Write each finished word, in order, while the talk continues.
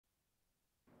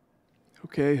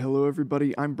Okay, hello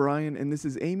everybody. I'm Brian, and this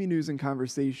is AAMI News and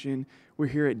Conversation. We're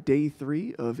here at day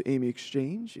 3 of AAMI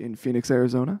Exchange in Phoenix,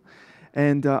 Arizona.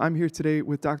 And I'm here today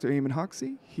with Dr. Eamonn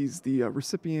Hoxey. He's the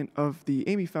recipient of the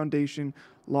AAMI Foundation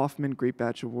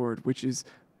Laufman-Greatbatch Award, which is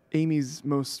AAMI's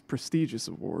most prestigious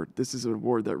award. This is an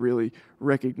award that really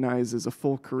recognizes a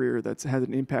full career that's had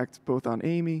an impact both on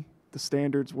AAMI, the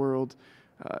standards world,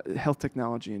 health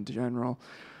technology in general.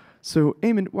 So,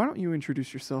 Eamonn, why don't you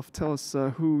introduce yourself? Tell us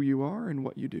who you are and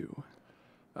what you do.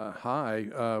 Hi.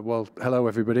 Well, hello,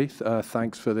 everybody.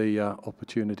 Thanks for the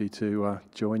opportunity to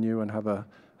join you and have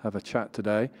a chat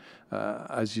today.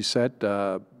 As you said,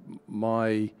 I'm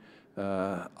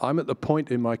at the point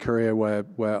in my career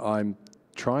where I'm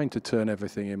trying to turn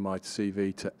everything in my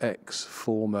CV to ex,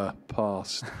 former,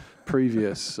 past,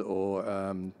 previous,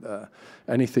 or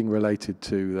anything related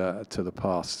to the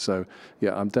past. So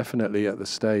yeah, I'm definitely at the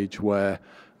stage where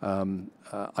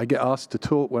I get asked to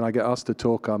talk. When I get asked to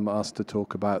talk, I'm asked to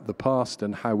talk about the past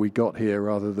and how we got here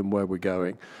rather than where we're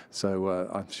going. So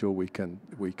I'm sure we can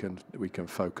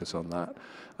focus on that.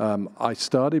 I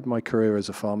started my career as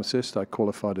a pharmacist. I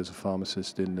qualified as a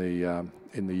pharmacist in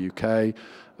the UK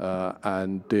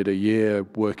and did a year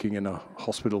working in a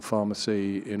hospital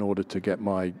pharmacy in order to get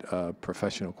my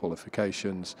professional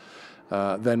qualifications.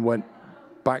 Then went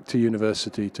back to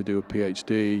university to do a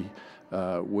PhD,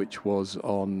 which was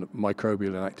on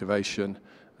microbial inactivation,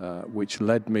 which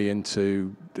led me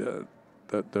into the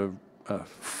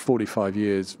 45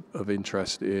 years of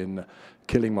interest in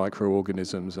killing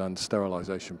microorganisms and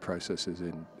sterilization processes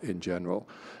in general.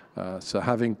 So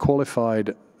having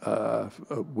qualified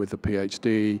with a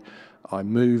PhD, I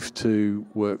moved to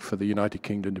work for the United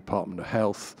Kingdom Department of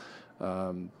Health,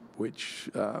 which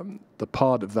the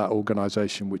part of that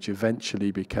organization which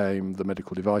eventually became the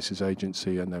Medical Devices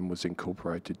Agency and then was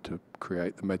incorporated to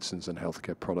create the Medicines and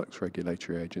Healthcare Products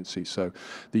Regulatory Agency, so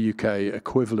the UK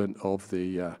equivalent of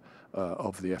the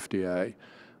FDA.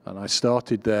 And I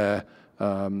started there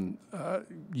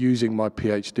using my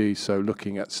PhD, so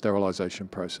looking at sterilization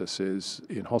processes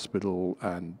in hospital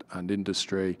and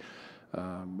industry,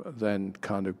 then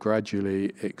kind of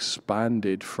gradually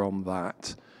expanded from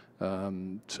that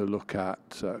to look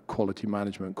at quality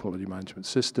management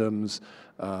systems.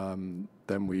 Then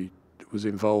we was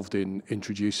involved in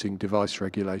introducing device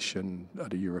regulation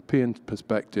at a European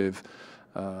perspective,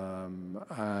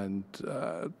 and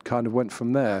kind of went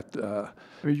from there. I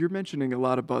mean, you're mentioning a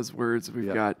lot of buzzwords.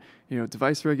 We've got,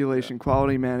 device regulation,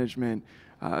 quality management,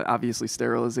 obviously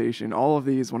sterilization. All of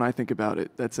these, when I think about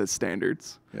it, that says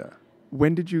standards. Yeah.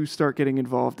 When did you start getting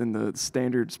involved in the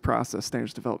standards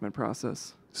development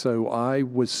process? So I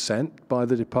was sent by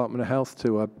the Department of Health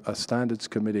to a standards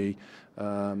committee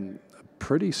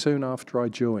pretty soon after I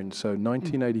joined. So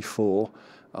 1984,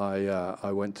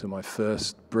 I went to my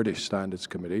first British standards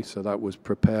committee. So that was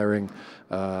preparing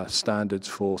standards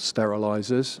for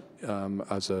sterilizers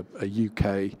as a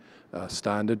UK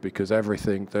standard, because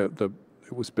everything, it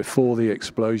was before the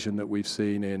explosion that we've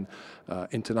seen in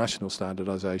international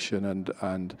standardization,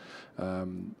 and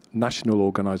national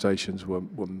organizations were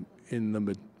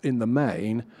in the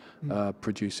main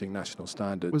producing national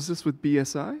standards. Was this with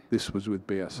BSI? This was with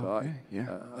BSI, okay,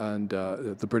 yeah. And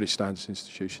the British Standards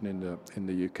Institution in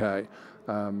the UK.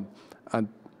 And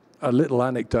a little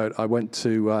anecdote: I went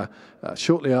to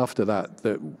shortly after that.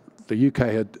 The UK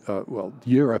had,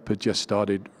 Europe had just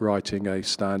started writing a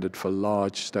standard for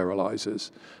large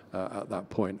sterilizers at that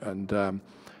point. And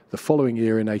the following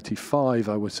year in '85,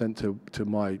 I was sent to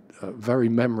my, very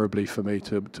memorably for me,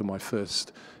 to my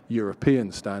first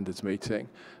European standards meeting.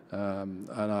 And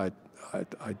I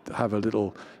have a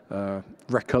little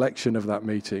recollection of that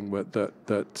meeting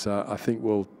that I think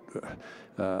will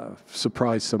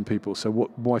surprise some people. So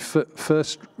what my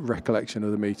first recollection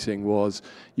of the meeting was,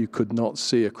 you could not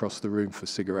see across the room for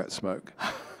cigarette smoke.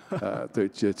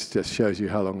 It just shows you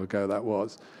how long ago that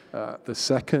was. The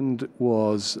second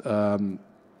was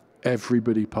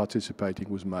everybody participating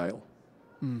was male,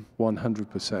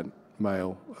 100%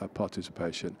 male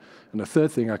participation. And the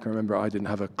third thing I can remember, I didn't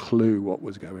have a clue what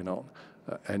was going on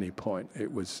at any point.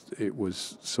 It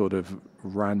was sort of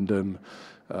random,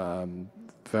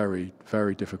 very,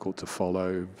 very difficult to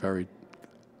follow, very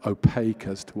opaque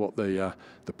as to what the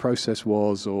process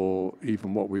was, or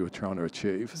even what we were trying to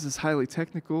achieve. This is highly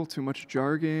technical, too much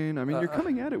jargon. I mean, you're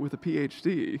coming at it with a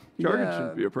PhD. Jargon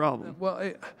shouldn't be a problem.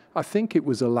 Well, I think it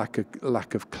was a lack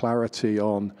of clarity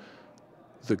on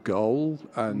the goal,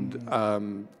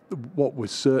 and what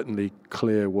was certainly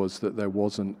clear was that there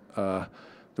wasn't a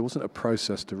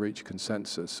process to reach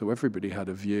consensus. So everybody had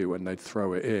a view and they'd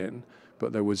throw it in,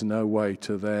 but there was no way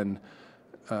to then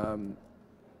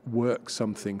work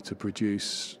something to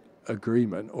produce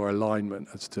agreement or alignment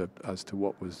as to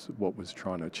what was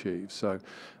trying to achieve. So,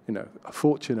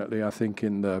 fortunately, I think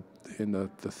in the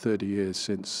 30 years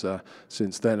since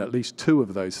then, at least two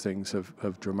of those things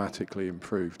have dramatically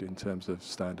improved in terms of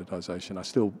standardization. I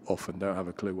still often don't have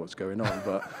a clue what's going on,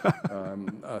 but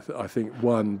I think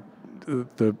one,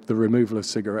 the removal of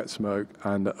cigarette smoke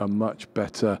and a much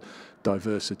better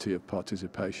diversity of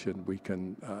participation,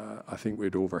 I think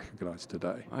we'd all recognize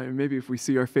today. Maybe if we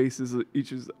see our faces,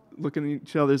 each is looking in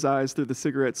each other's eyes through the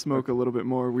cigarette smoke a little bit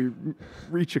more, we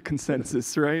reach a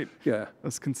consensus, right? Yeah.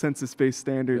 Those consensus-based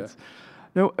standards. Yeah.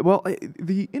 No, well,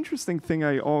 the interesting thing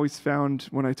I always found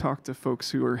when I talk to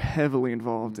folks who are heavily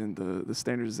involved in the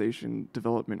standardization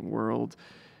development world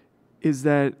is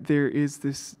that there is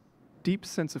this deep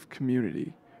sense of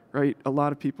community, right? A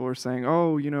lot of people are saying,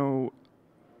 oh,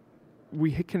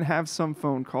 we can have some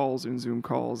phone calls and Zoom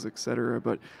calls, et cetera,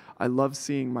 but I love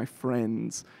seeing my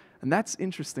friends. And that's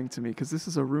interesting to me because this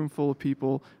is a room full of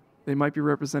people. They might be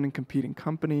representing competing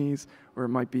companies, or it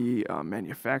might be a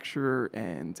manufacturer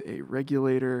and a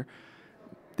regulator.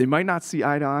 They might not see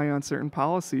eye to eye on certain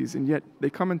policies, and yet they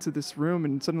come into this room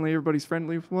and suddenly everybody's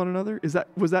friendly with one another.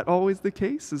 Was that always the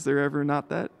case? Is there ever not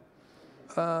that?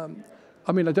 I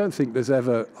don't think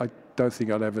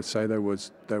I'd ever say there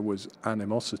was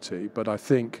animosity, but I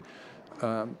think,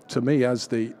 to me, as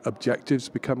the objectives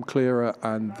become clearer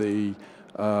and the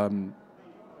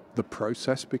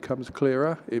process becomes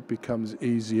clearer, it becomes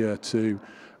easier to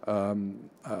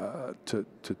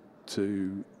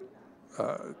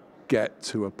get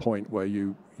to a point where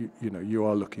you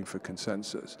are looking for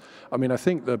consensus. I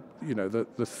think the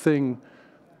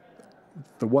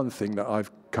one thing that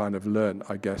I've kind of learned,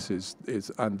 I guess,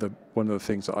 one of the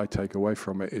things that I take away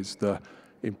from it is the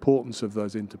importance of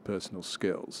those interpersonal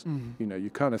skills. Mm-hmm. You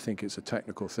kind of think it's a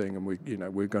technical thing, and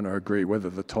we're going to agree whether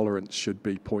the tolerance should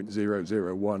be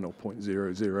 0.001 or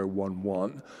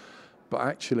 0.0011, but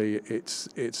actually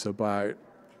it's about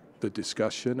the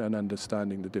discussion and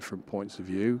understanding the different points of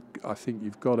view.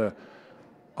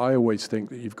 I always think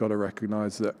that you've got to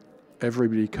recognize that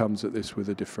everybody comes at this with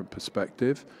a different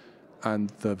perspective,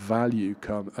 and the value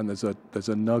and there's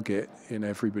a nugget in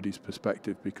everybody's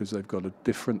perspective because they've got a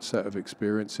different set of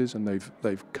experiences and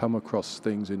they've come across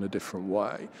things in a different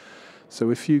way.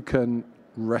 So if you can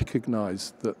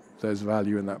recognize that there's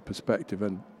value in that perspective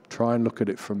and try and look at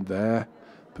it from their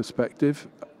perspective,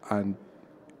 and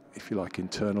if you like,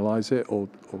 internalize it or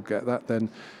get that, then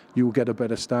you will get a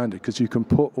better standard because you can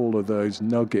put all of those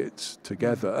nuggets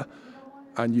together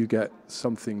and you get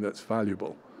something that's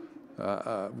valuable.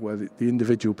 Where the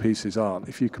individual pieces aren't.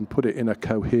 If you can put it in a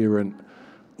coherent,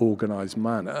 organized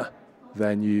manner,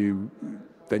 then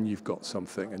you've got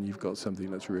something, and you've got something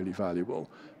that's really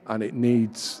valuable. And it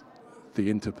needs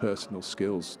the interpersonal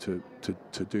skills to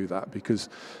do that because,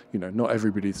 not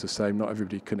everybody's the same. Not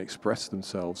everybody can express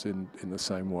themselves in the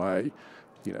same way.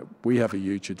 We have a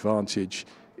huge advantage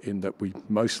in that we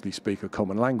mostly speak a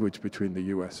common language between the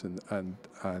US and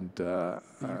the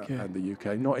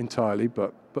UK. Not entirely,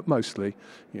 but mostly,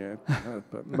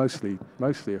 but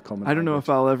mostly a common. I don't know language. if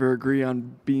I'll ever agree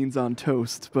on beans on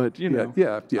toast, but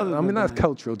Yeah. That's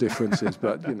cultural differences,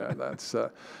 but that's.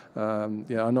 I'm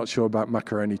not sure about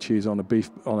macaroni cheese on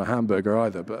a hamburger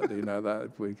either, but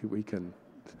that we can.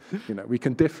 We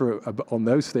can differ on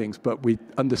those things, but we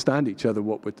understand each other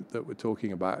that we're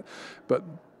talking about. But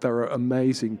there are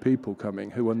amazing people coming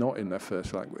who are not in their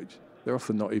first language. They're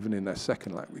often not even in their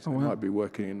second language. They might be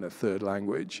working in their third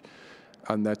language,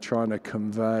 and they're trying to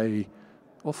convey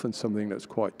often something that's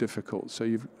quite difficult. So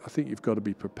I think you've got to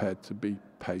be prepared to be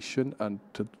patient and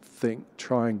to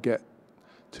try and get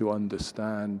to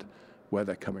understand where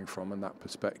they're coming from and that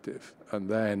perspective, and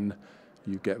then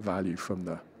you get value from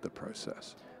the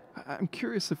process. I'm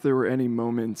curious if there were any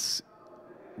moments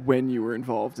when you were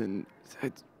involved in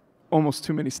almost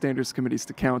too many standards committees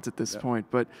to count at this point,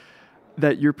 but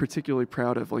that you're particularly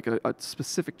proud of, like a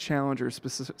specific challenge or a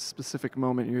specific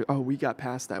moment. We got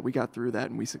past that, we got through that,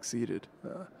 and we succeeded.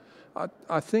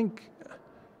 I think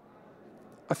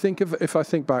if I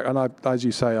think back, and as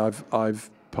you say, I've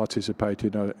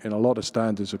participated in a lot of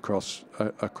standards across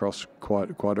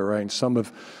quite a range.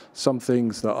 Some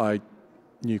things that I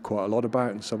knew quite a lot about,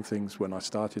 and some things when I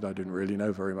started I didn't really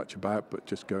know very much about, but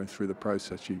just going through the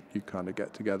process you kind of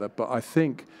get together. But I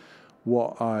think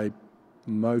what I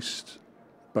most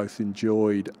both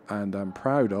enjoyed and am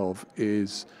proud of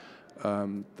is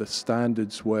the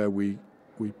standards where we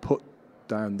put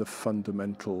down the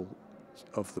fundamental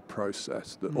of the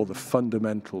process, or the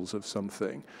fundamentals of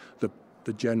something,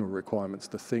 the general requirements,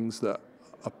 the things that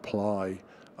apply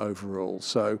overall.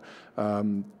 So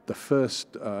the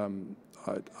first, I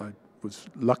was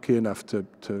lucky enough to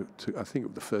I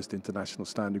think the first international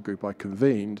standard group I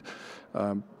convened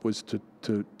was to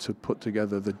put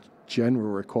together the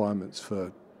general requirements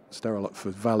for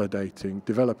developing,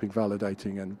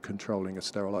 validating, and controlling a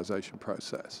sterilization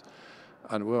process.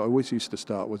 And what I always used to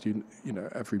start was, you know,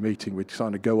 every meeting we'd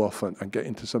kind of go off and get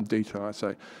into some detail. I'd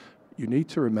say, you need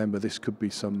to remember this could be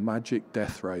some magic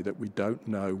death ray that we don't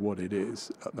know what it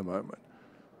is at the moment.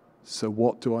 So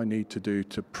what do I need to do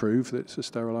to prove that it's a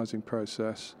sterilizing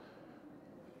process,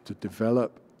 to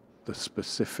develop the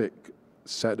specific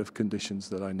set of conditions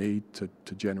that I need to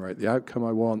generate the outcome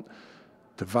I want,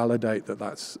 to validate that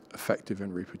that's effective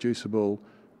and reproducible,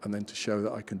 and then to show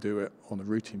that I can do it on a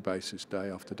routine basis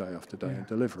day after day after day and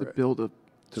deliver it. To build a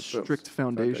strict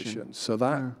foundation. So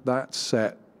that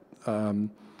set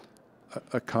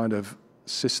a kind of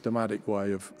systematic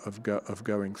way of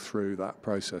going through that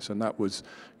process, and that was,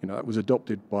 you know, that was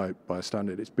adopted by a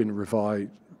standard. It's been revised,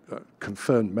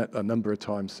 confirmed a number of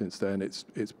times since then.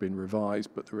 It's been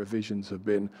revised, but the revisions have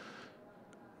been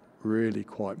really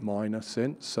quite minor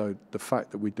since. So the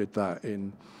fact that we did that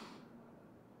in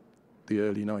the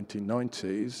early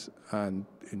 1990s, and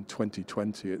in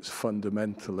 2020 it's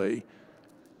fundamentally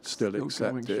still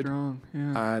accepted, going strong,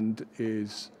 yeah. And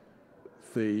is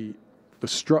the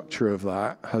structure of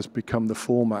that has become the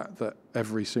format that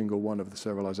every single one of the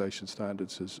sterilization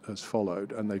standards has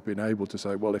followed, and they've been able to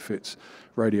say, well, if it's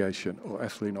radiation or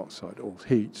ethylene oxide or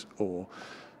heat or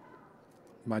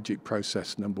magic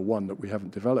process number one that we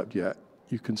haven't developed yet,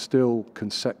 you can still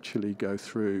conceptually go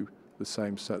through the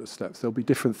same set of steps. There'll be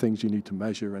different things you need to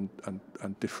measure and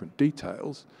different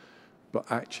details,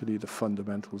 but actually the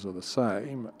fundamentals are the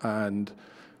same, and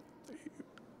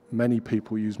many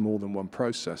people use more than one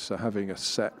process, so having a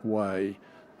set way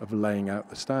of laying out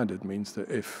the standard means that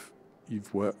if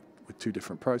you've worked with two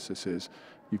different processes,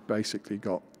 you've basically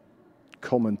got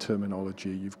common terminology,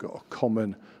 you've got a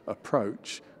common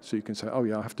approach, so you can say, oh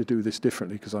yeah, I have to do this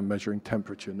differently because I'm measuring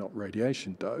temperature, not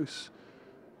radiation dose,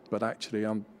 but actually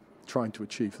I'm trying to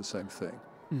achieve the same thing.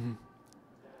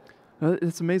 Mm-hmm.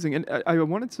 It's amazing, and I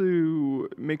wanted to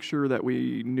make sure that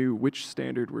we knew which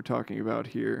standard we're talking about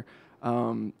here.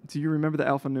 Do you remember the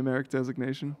alphanumeric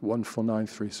designation?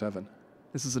 14937.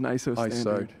 This is an ISO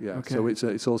standard. ISO, yeah. Okay.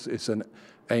 So it's an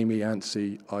AAMI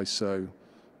ANSI ISO.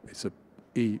 It's a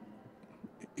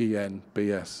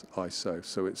ENBS ISO.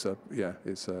 So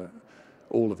it's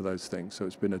all of those things. So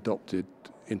it's been adopted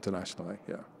internationally.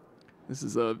 Yeah. This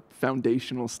is a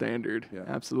foundational standard. Yeah.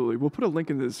 Absolutely. We'll put a link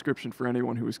in the description for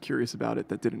anyone who was curious about it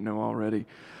that didn't know already.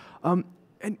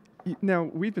 And now,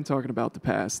 we've been talking about the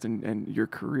past and your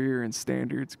career and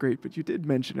standards, great, but you did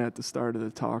mention at the start of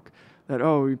the talk that,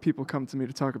 oh, people come to me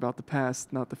to talk about the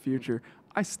past, not the future.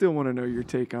 I still want to know your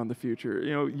take on the future.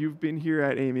 You know, you've been here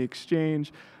at AAMI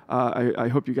Exchange. I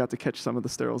hope you got to catch some of the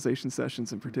sterilization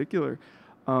sessions in particular.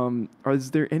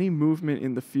 Is there any movement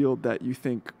in the field that you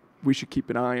think we should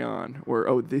keep an eye on, or,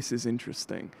 oh, this is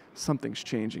interesting, something's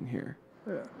changing here?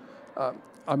 Yeah.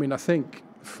 I mean, I think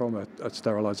from a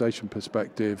sterilization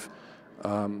perspective,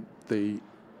 the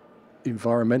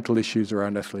environmental issues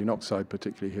around ethylene oxide,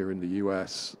 particularly here in the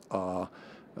US, are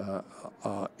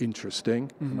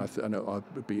interesting, and I know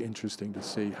it would be interesting to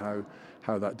see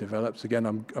how that develops. Again,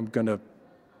 I'm going to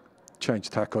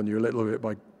change tack on you a little bit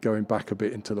by going back a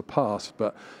bit into the past,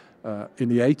 but in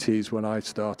the 80s when I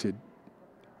started,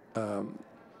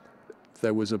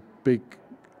 there was a big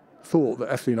thought that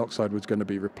ethylene oxide was going to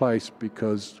be replaced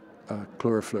because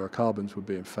chlorofluorocarbons were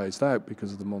being phased out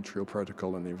because of the Montreal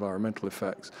Protocol and the environmental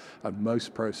effects, and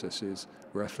most processes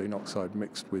were ethylene oxide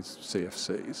mixed with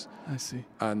CFCs. I see.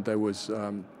 And there was,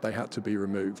 they had to be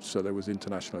removed, so there was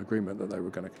international agreement that they were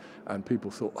going to, and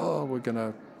people thought, oh, we're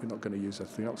not going to use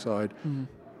ethylene oxide,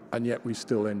 and yet we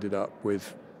still ended up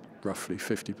with roughly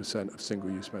 50% of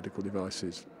single-use medical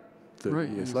devices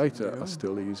 30 years later are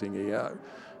still using EO.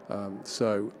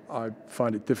 So I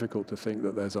find it difficult to think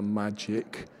that there's a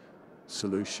magic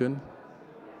solution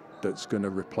that's going to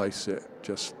replace it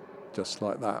just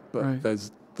like that. But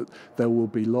there will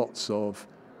be lots of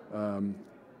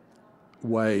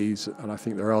ways, and I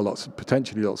think there are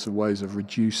potentially lots of ways of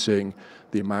reducing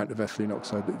the amount of ethylene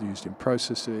oxide that's used in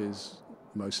processes.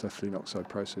 Most ethylene oxide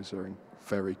processes are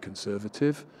very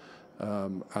conservative,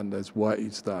 and there's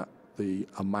ways that the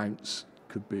amounts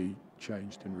could be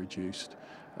changed and reduced,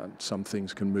 and some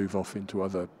things can move off into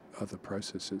other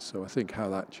processes. So I think how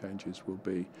that changes will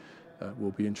be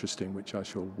interesting, which I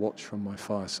shall watch from my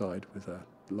fireside with a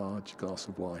large glass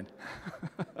of wine.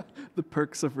 The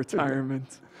perks of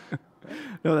retirement.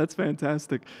 No, that's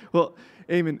fantastic. Well,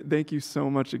 Eamonn, thank you so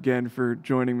much again for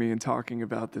joining me and talking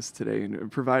about this today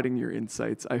and providing your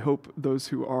insights. I hope those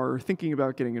who are thinking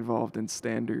about getting involved in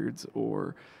standards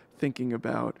or thinking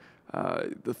about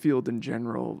the field in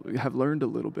general have learned a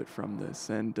little bit from this.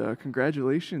 And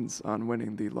congratulations on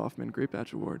winning the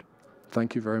Laufman-Greatbatch Award.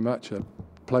 Thank you very much. A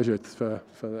pleasure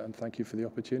and thank you for the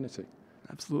opportunity.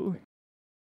 Absolutely.